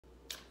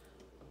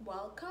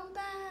Welcome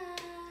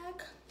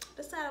back.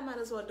 This time I might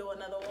as well do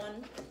another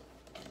one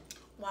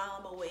while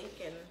I'm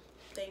awake and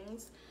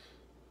things.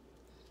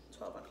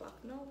 12 o'clock,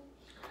 no.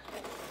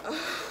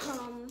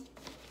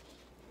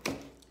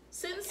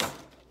 Since I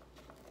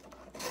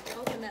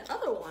opened that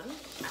other one,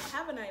 I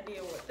have an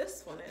idea what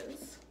this one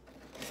is.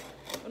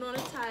 I'm not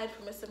tired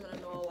for me to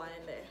know why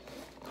in there.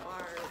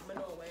 Or I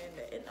know why in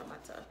there. It don't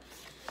matter.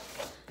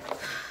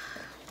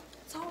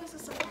 It's always a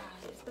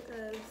surprise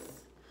because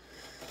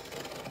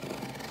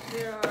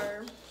there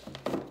are,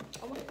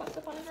 how many bucks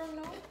up on the drum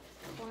now?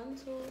 1,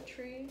 2,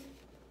 3.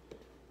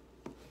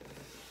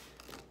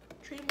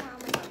 3 more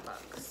Amazon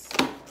bucks.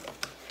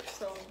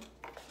 So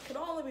it could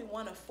only be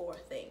one of 4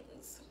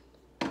 things.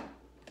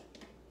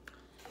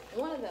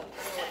 One of them,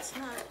 no, it's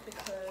not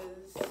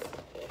because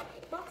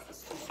the box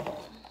is too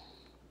small.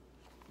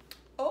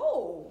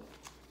 Oh,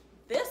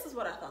 this is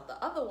what I thought the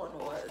other one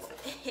was.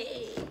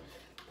 Hey,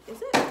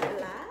 is it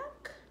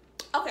black?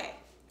 Okay,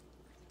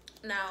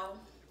 now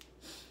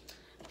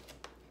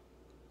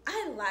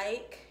I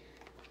like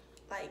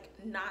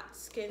not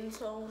skin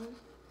tone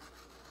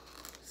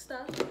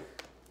stuff.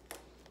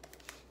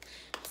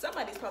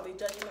 Somebody's probably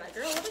judging me like,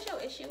 girl, what is your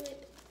issue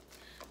with?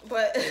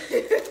 But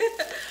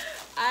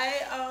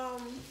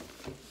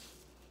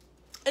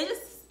it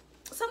just,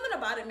 something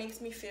about it makes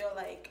me feel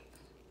like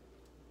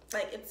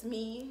it's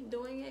me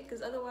doing it,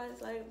 because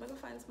otherwise, like, I'm gonna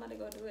find somebody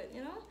to go do it,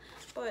 you know?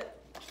 But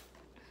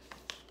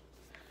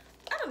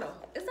I don't know,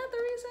 is that the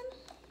reason?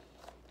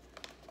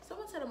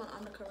 Someone said I'm an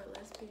undercover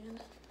lesbian,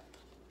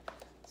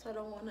 so I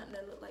don't want nothing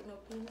that look like no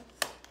penis.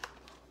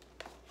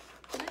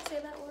 Can I say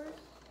that word?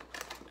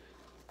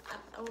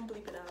 I won't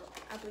bleep it out.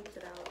 I bleeped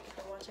it out. If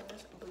you're watching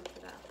this, I bleeped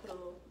it out. Put a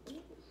little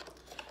bleep.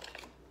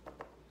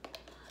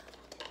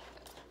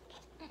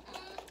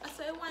 I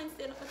say wine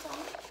stand up my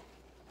tongue.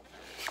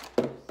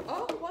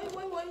 Oh,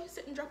 wait.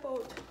 Sit and drop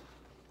out.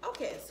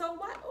 Okay, so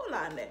why, hold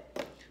on there.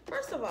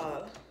 First of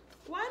all,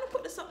 why don't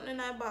put something in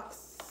that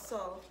box?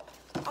 So,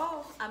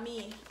 oh, I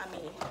mean,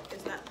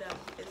 it's not them.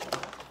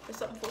 It's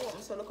something for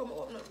them. So look, I'm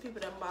opening up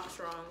people them box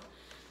wrong.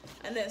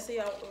 And then see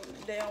how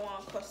they all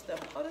want custom.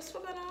 Oh, this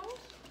forgot now?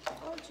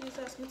 Oh,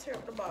 Jesus, me tear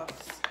up the box.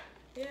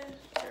 Yeah,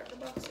 tear up the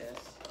box,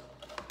 yes.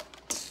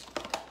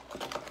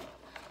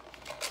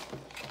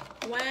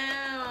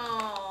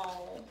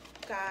 Wow,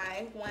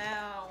 guy,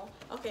 wow.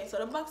 Okay, so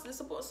the box is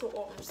supposed to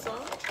open so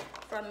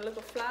from the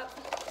little flap.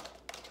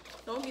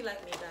 Don't be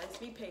like me, guys.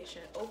 Be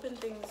patient. Open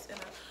things in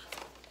a.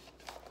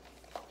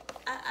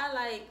 I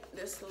like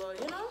this slow,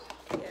 you know?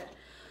 Yeah.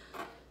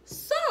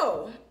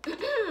 So,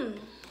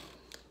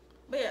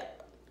 but yeah.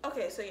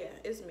 Okay, so yeah,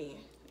 it's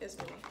me. It's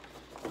me.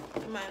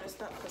 I might have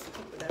stopped because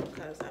people there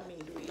because I mean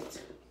do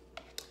it.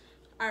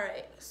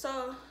 Alright,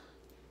 so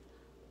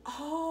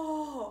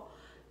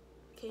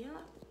can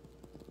y'all?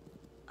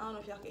 I don't know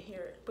if y'all can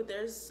hear it, but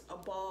there's a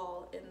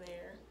ball in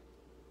there.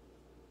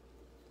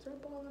 Is there a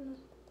ball in there?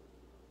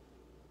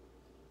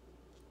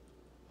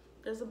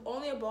 There's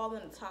only a ball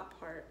in the top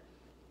part.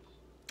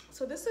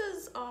 So this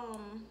is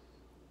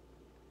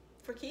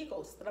for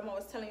Kegels that I'm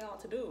always telling y'all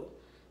to do,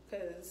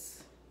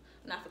 because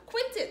not for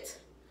quint it.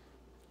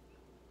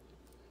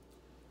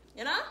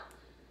 You know?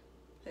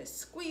 They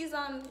squeeze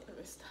on.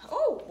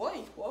 Oh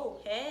boy, whoa,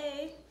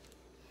 hey.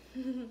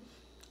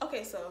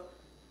 Okay, so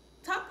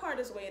top part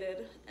is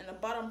weighted and the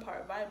bottom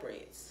part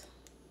vibrates.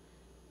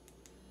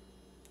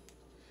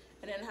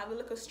 And then have a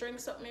little string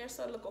something there,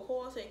 so look a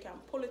hole so you can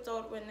pull it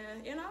out when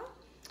you know?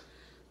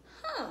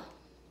 Huh.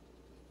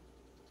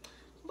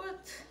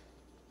 But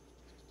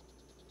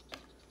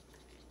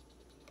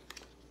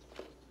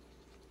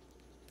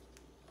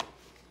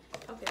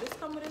okay, this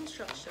comes with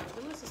instructions.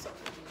 Let me see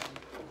something.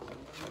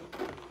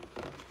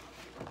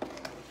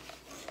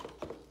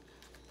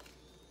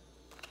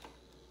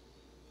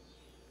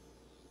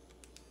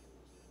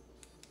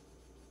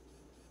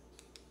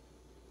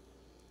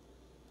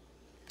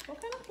 What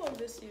kind of plug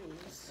this use?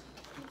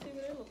 Let's see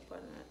what they look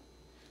like.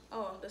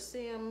 Oh, the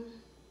same.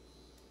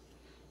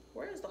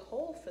 Where is the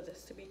hole for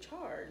this to be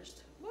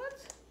charged?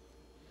 What?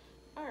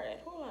 Alright,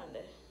 hold on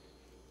there.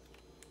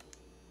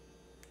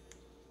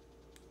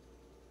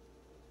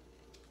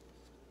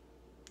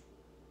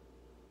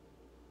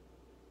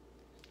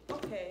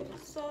 Okay,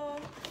 so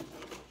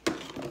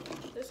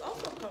this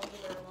also comes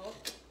with a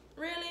remote.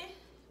 Really?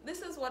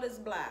 This is what is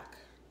black.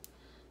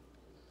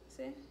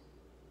 See?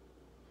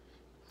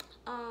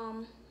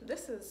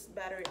 This is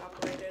battery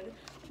operated,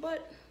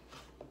 but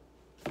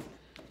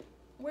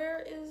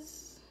where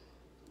is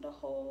the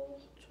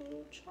hole to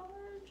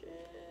charge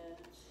it?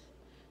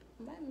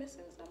 Am I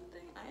missing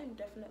something? I am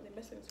definitely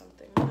missing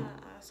something.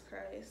 Ask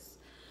Christ.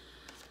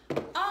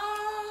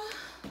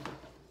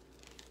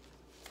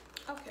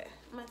 Okay,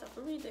 I might have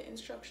to read the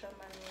instruction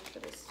manual for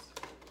this.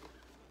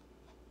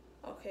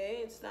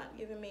 Okay, it's not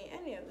giving me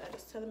any of that.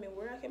 It's telling me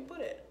where I can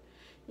put it.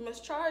 You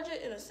must charge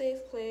it in a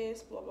safe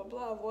place, blah, blah,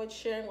 blah. Avoid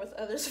sharing with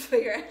others for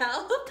your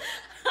health.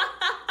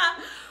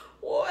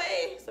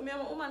 Boy, so me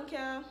and my woman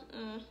can.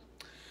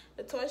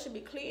 The toy should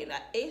be cleaned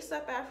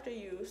ASAP after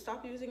use.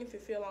 Stop using if you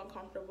feel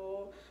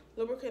uncomfortable.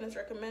 Lubricant is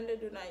recommended.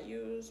 Do not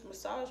use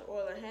massage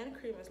oil or hand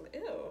cream. Is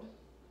ew.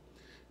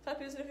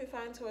 Stop using if you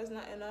find toy is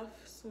not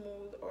enough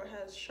smooth or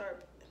has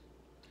sharp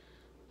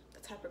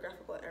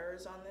typographical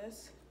errors on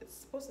this. It's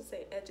supposed to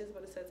say edges,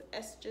 but it says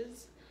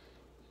edges.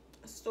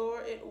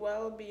 Store it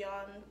well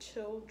beyond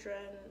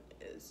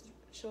children's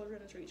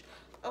reach.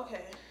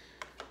 Okay.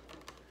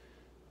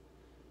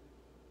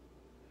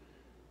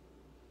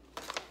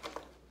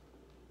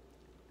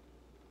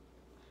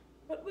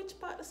 But which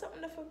part is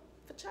something for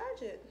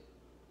charge it?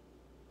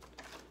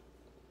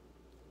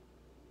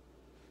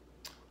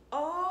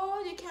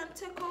 Oh, you can't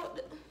take out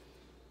the...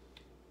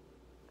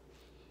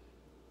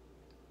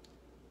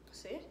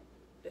 See?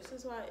 This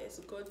is why it's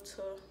good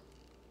to...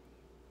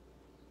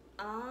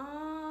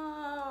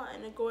 Ah,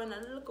 and it go in a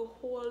little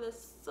hole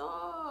so.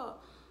 I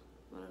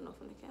don't know if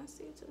I can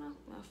see it now.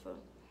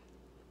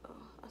 Oh,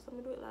 I said I'm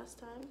gonna do it last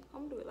time.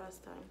 I'm gonna do it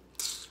last time.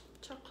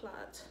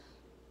 Chocolate.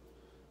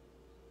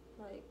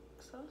 Like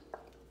so.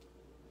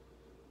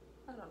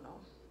 I don't know.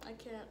 I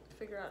can't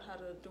figure out how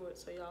to do it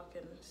so y'all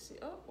can see.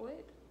 Oh,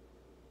 wait.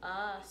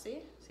 Ah,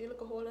 see? See,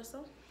 look a hole or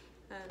so?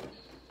 And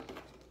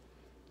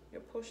you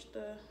push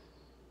the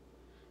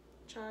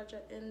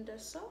charger in there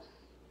so.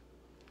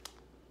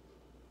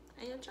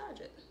 And you'll charge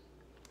it.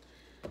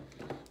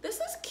 This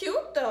is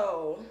cute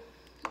though.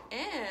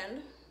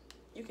 And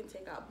you can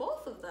take out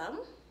both of them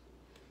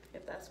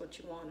if that's what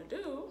you want to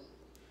do.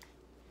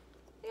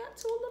 You got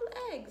 2 little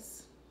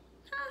eggs.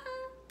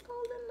 Haha,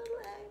 golden little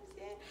eggs,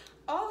 yeah.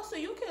 Oh, so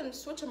you can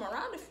switch them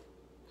around if...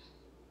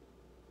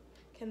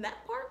 Can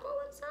that part go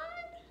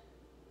inside?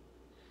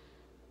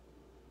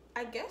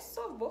 I guess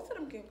so. Both of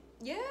them can...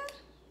 Yeah.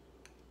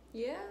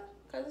 Yeah,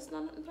 because it's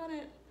not nothing on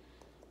it.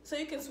 So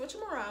you can switch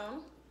them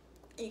around.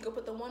 And you can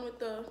put the one with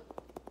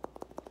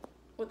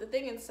the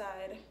thing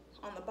inside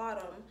on the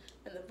bottom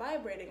and the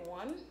vibrating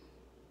one.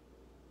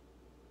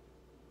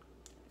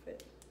 If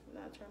it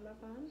not turn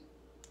back on.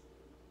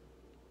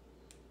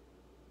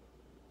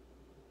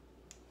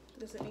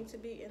 Does it need to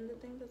be in the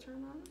thing to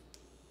turn on?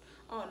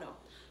 Oh no.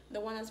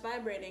 The one that's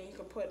vibrating you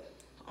can put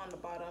on the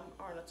bottom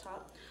or on the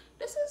top.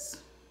 This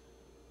is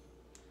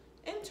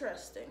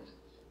interesting.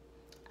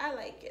 I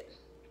like it.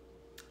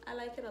 I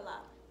like it a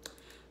lot.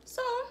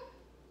 So,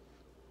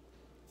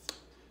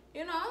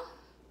 you know,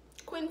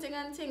 quinting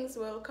and things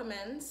will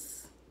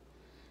commence.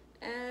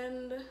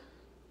 And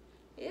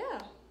yeah.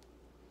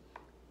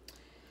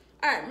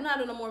 Alright, I'm not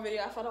doing no more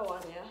video for the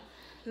one, yeah.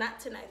 Not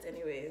tonight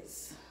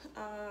anyways.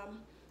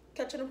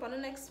 Catching up on the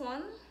next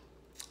one.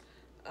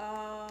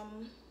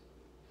 I'm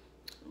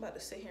about to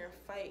sit here and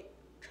fight,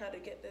 try to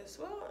get this.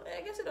 Well,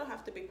 I guess it don't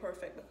have to be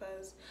perfect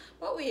because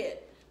what we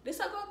hit. This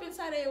will go up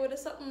inside here with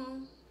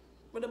something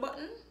with a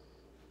button.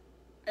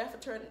 I have to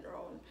turn it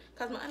around.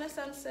 Cause my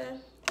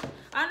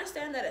I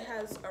understand that it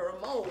has a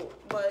remote,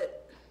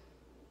 but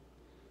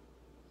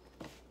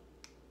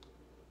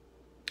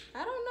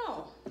I don't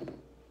know.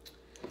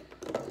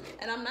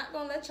 And I'm not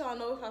gonna let y'all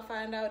know if I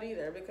find out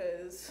either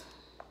because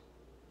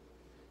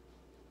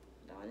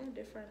darn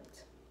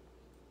different.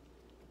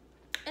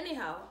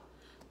 Anyhow,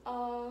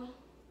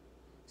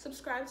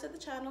 subscribe to the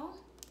channel.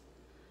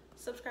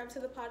 Subscribe to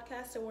the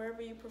podcast and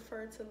wherever you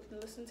prefer to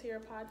listen to your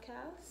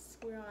podcasts.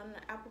 We're on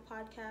Apple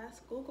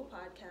Podcasts, Google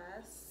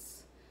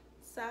Podcasts,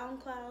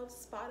 SoundCloud,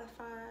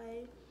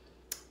 Spotify,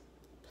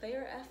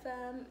 Player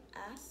FM,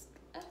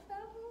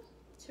 AskFM,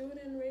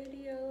 TuneIn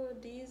Radio,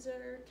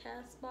 Deezer,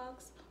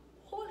 Castbox,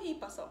 whole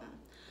heap of something.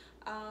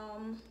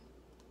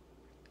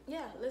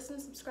 Yeah, listen,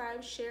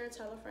 subscribe, share,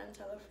 tell a friend,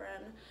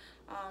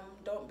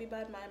 don't be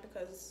bad mind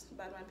because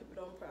bad mind people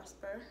don't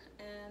prosper.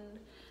 And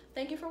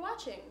thank you for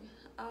watching.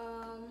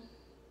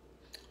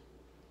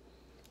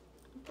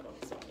 Put on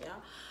some,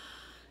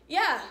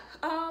 yeah.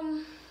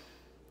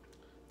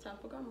 Time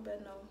for going to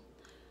bed now.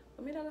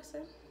 What me that I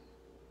say?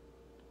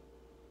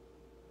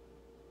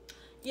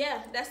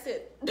 Yeah, that's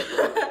it.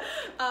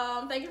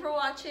 Thank you for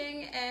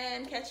watching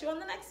and catch you on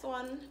the next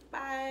one.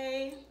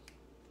 Bye.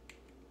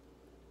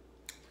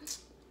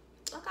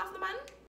 Look off the man.